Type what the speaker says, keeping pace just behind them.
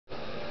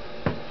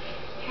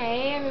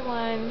Hey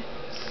everyone.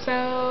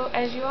 So,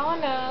 as you all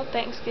know,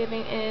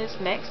 Thanksgiving is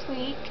next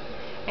week,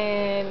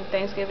 and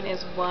Thanksgiving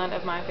is one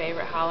of my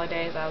favorite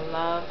holidays. I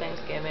love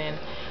Thanksgiving.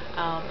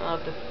 I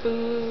love the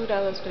food. I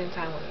love spending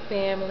time with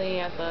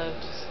family. I love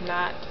just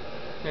not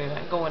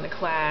going to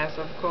class,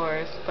 of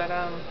course, but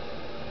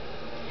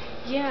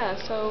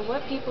yeah, so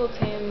what people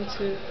tend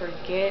to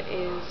forget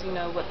is,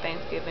 what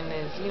Thanksgiving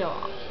is,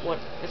 what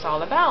it's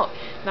all about.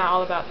 Not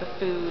all about the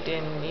food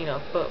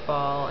and,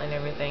 football and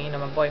everything.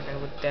 My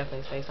boyfriend would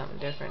definitely say something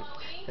different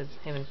because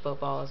him and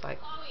football is like,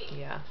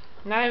 yeah,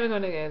 not even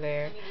going to go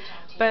there.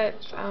 But,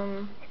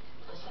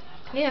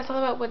 yeah, it's all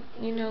about what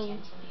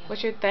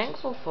you're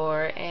thankful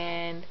for.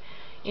 And,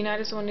 I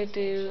just wanted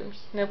to,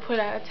 put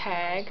out a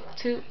tag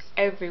to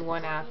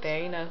everyone out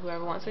there,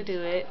 whoever wants to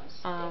do it.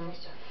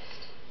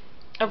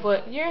 Of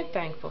what you're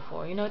thankful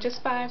for.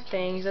 Just 5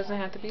 things. Doesn't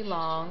have to be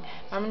long.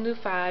 I'm gonna do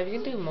 5.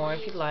 You can do more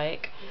if you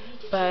like,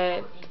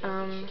 but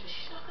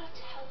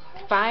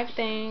 5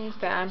 things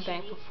that I'm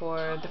thankful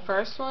for. The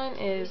first one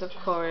is, of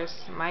course,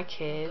 my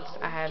kids.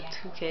 I have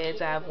 2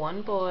 kids. I have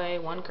one boy,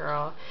 one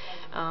girl.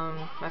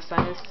 My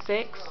son is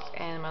 6,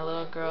 and my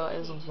little girl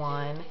is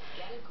 1.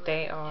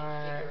 They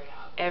are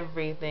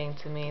everything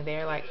to me.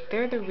 They're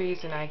the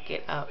reason I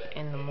get up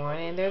in the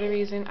morning. They're the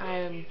reason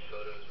I'm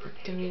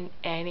doing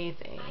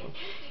anything,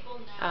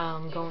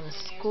 going to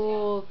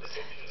school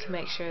to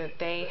make sure that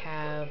they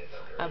have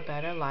a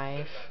better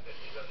life.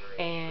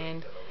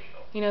 And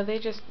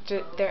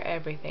they're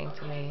everything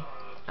to me.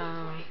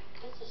 Um,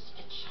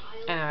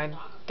 and I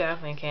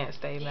definitely can't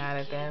stay mad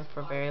at them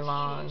for very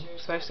long,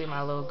 especially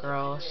my little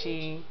girl.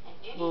 She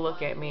will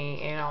look at me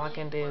and all I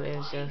can do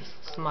is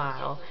just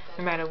smile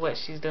no matter what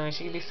she's doing.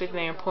 She could be sitting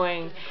there and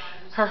pouring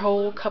her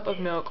whole cup of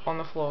milk on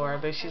the floor,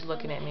 but she's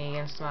looking at me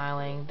and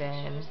smiling.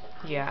 Then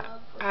yeah,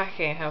 I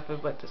can't help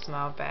it but to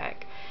smile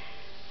back.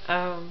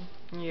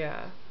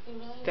 Yeah,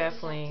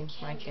 definitely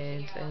my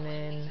kids. And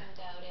then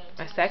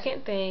my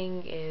second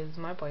thing is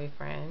my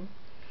boyfriend.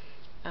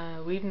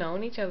 We've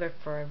known each other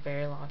for a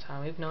very long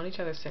time. We've known each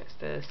other since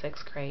the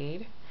 6th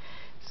grade.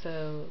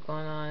 So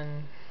going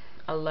on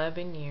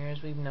 11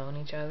 years we've known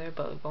each other,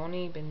 but we've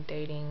only been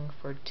dating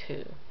for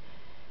 2.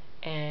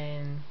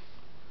 And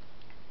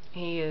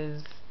he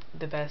is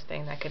the best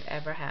thing that could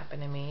ever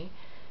happen to me.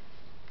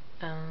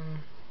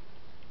 Um,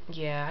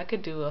 yeah, I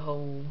could do a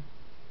whole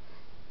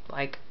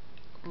like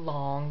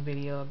long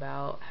video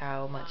about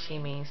how much he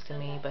means to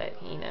me, but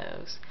he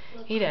knows.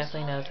 He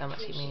definitely knows how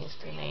much he means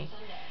to me.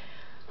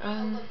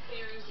 Um,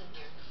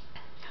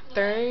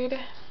 Third,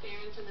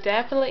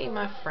 definitely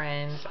my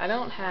friends. I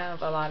don't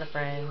have a lot of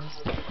friends.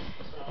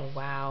 Oh,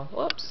 wow.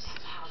 Whoops.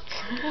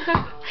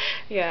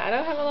 Yeah, I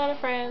don't have a lot of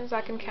friends.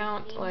 I can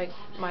count like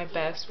my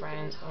best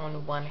friends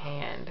on one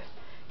hand.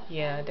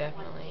 Yeah,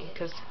 definitely.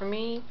 Because for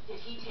me,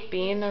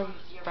 being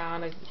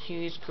around a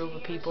huge group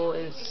of people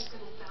is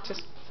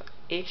just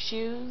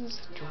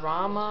issues,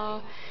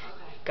 drama,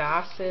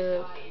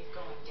 gossip.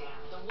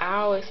 I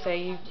always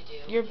say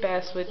you're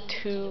best with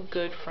 2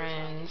 good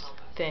friends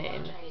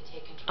than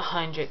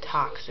 100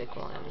 toxic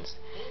ones.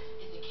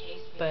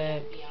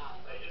 But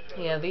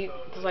yeah,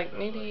 there's like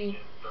maybe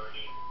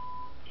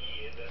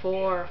 4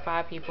 or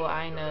 5 people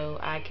I know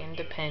I can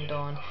depend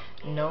on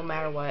no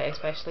matter what,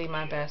 especially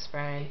my best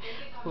friend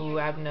who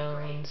I've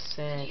known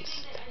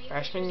since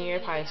freshman year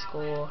of high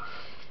school.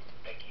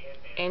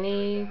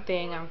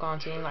 Anything I've gone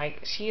to,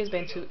 like she has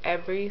been to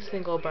every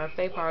single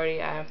birthday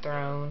party I have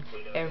thrown.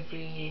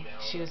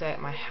 She was at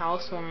my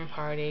housewarming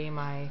party.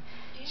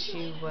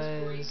 She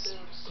was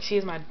she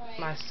is my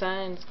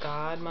son's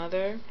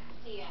godmother.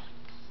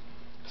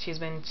 She's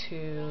been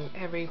to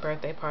every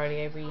birthday party,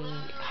 every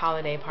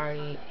holiday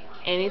party,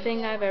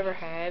 anything I've ever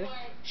had.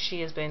 She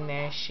has been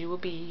there. She will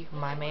be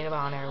my maid of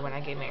honor when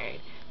I get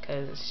married,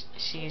 because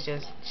she's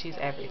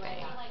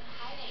everything.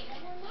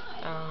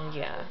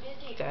 Yeah,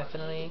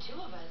 definitely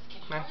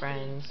my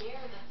friends.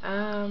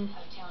 Um,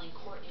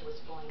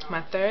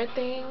 my third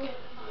thing,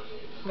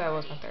 that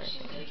was my third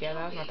thing. Yeah,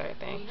 that was my third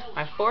thing.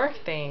 My fourth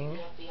thing,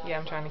 yeah,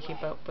 I'm trying to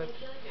keep up with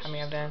how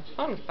many I've done.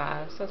 Only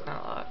 5, so it's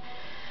not a lot.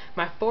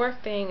 My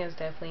fourth thing is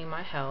definitely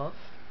my health.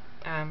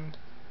 I'm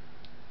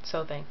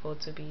so thankful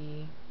to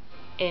be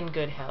in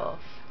good health.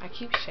 I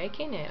keep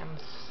shaking it. I'm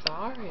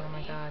sorry. Oh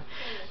my god.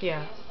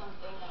 Yeah,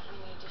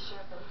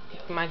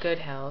 my good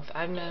health.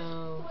 I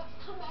know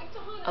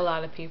a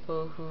lot of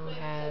people who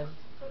have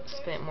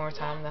spent more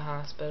time in the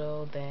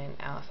hospital than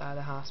outside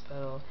the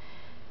hospital,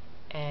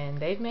 and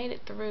they've made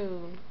it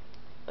through.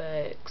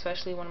 But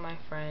especially one of my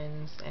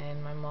friends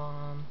and my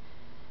mom,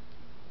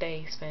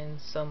 they spend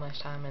so much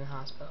time in the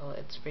hospital.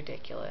 It's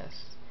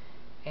ridiculous.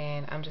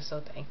 And I'm just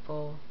so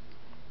thankful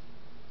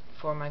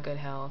for my good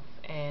health,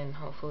 and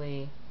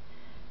hopefully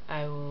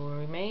I will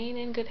remain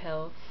in good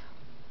health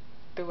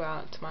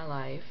throughout my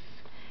life.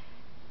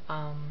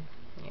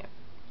 Yeah.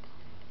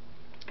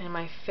 And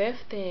my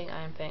fifth thing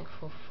I'm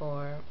thankful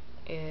for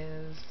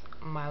is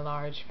my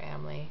large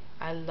family.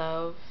 I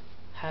love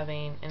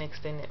having an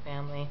extended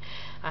family.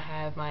 I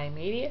have my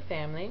immediate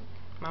family,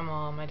 my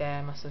mom, my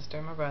dad, my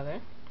sister, my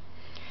brother.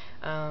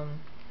 Um,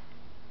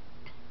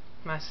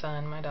 my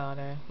son, my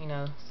daughter, you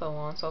know, so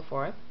on and so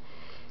forth.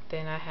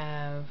 Then I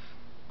have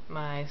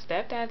my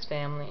stepdad's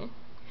family,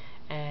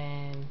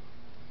 and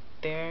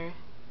they're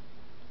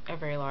a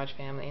very large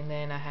family. And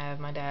then I have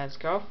my dad's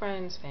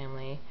girlfriend's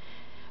family.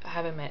 I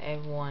haven't met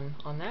everyone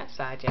on that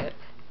side yet.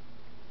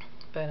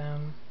 But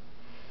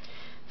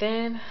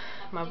then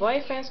my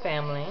boyfriend's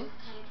family,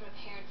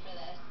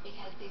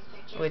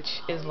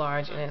 which is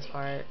large in its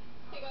part.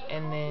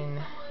 And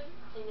then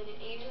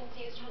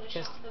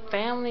just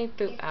family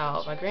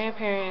throughout. My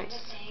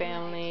grandparents'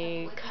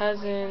 family,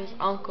 cousins,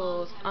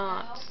 uncles,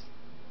 aunts,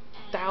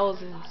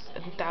 thousands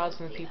and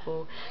thousands of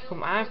people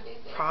whom I've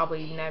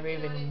probably never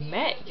even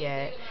met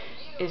yet.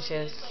 It's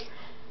just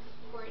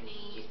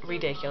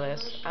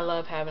ridiculous. I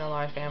love having a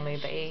large family.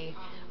 They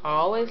are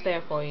always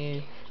there for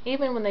you.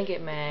 Even when they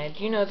get mad,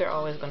 you know they're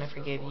always going to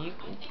forgive you.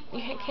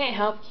 You can't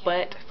help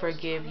but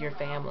forgive your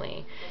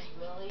family.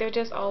 They're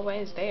just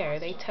always there.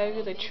 They tell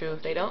you the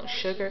truth. They don't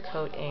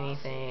sugarcoat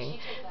anything.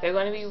 They're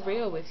going to be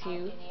real with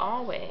you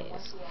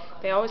always.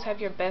 They always have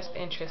your best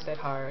interest at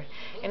heart.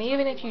 And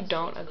even if you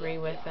don't agree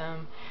with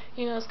them,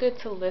 you know, it's good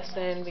to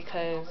listen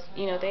because,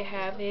 you know, they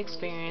have the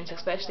experience,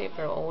 especially if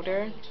they're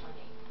older.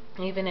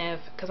 Even if,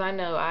 because I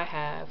know I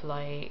have,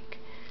 like,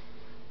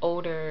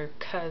 older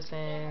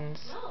cousins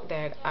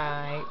that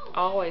I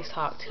always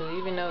talk to,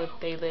 even though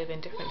they live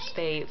in different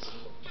states.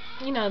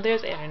 You know,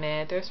 there's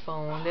internet, there's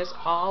phone, there's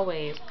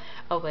always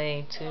a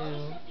way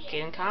to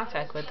get in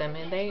contact with them,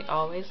 and they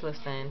always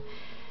listen.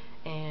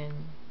 And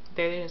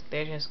they're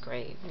just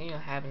great. You know,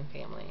 having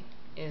family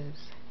is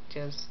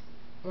just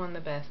one of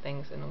the best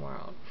things in the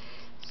world.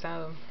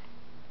 So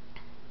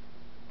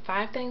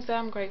 5 things that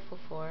I'm grateful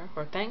for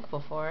or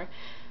thankful for: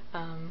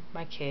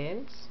 my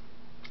kids,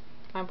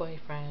 my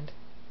boyfriend,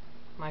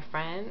 my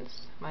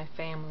friends, my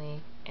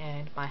family,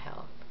 and my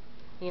health.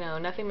 You know,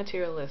 nothing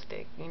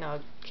materialistic. You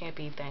know, can't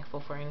be thankful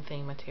for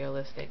anything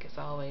materialistic. It's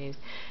always,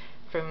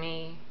 for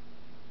me,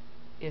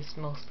 it's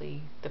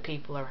mostly the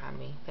people around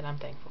me that I'm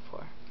thankful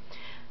for.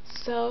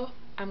 So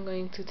I'm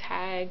going to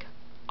tag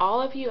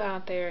all of you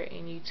out there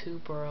in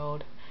YouTube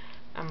world.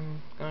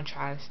 I'm going to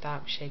try to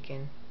stop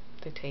shaking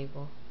the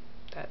table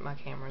that my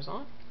camera's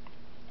on,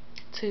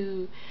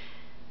 to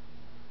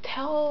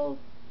tell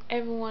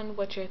everyone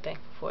what you're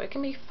thankful for. It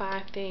can be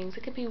 5 things,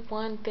 it can be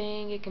 1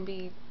 thing, it can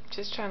be,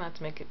 just try not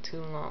to make it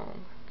too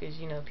long, because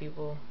you know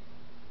people,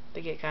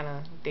 they get kind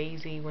of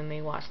daisy when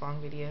they watch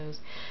long videos.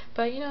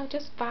 But you know,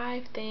 just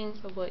 5 things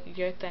of what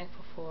you're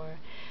thankful for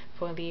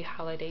the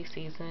holiday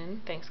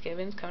season.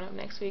 Thanksgiving's coming up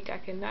next week. I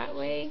cannot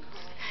wait.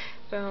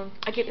 So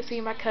I get to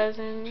see my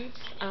cousins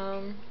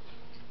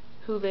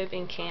who live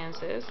in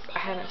Kansas. I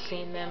haven't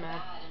seen them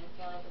at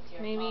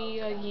maybe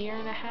a year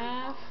and a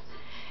half,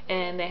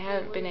 and they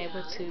haven't been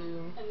able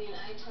to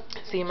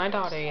see my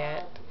daughter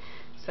yet.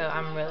 So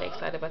I'm really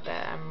excited about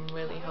that. I'm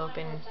really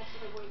hoping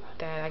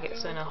that I get to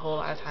spend a whole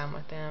lot of time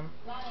with them,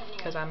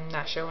 because I'm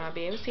not sure when I'll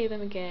be able to see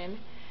them again.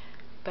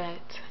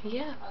 But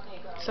yeah,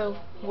 so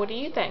what are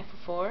you thankful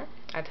for?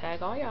 I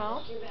tag all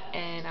y'all,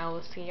 and I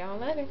will see y'all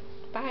later.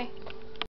 Bye.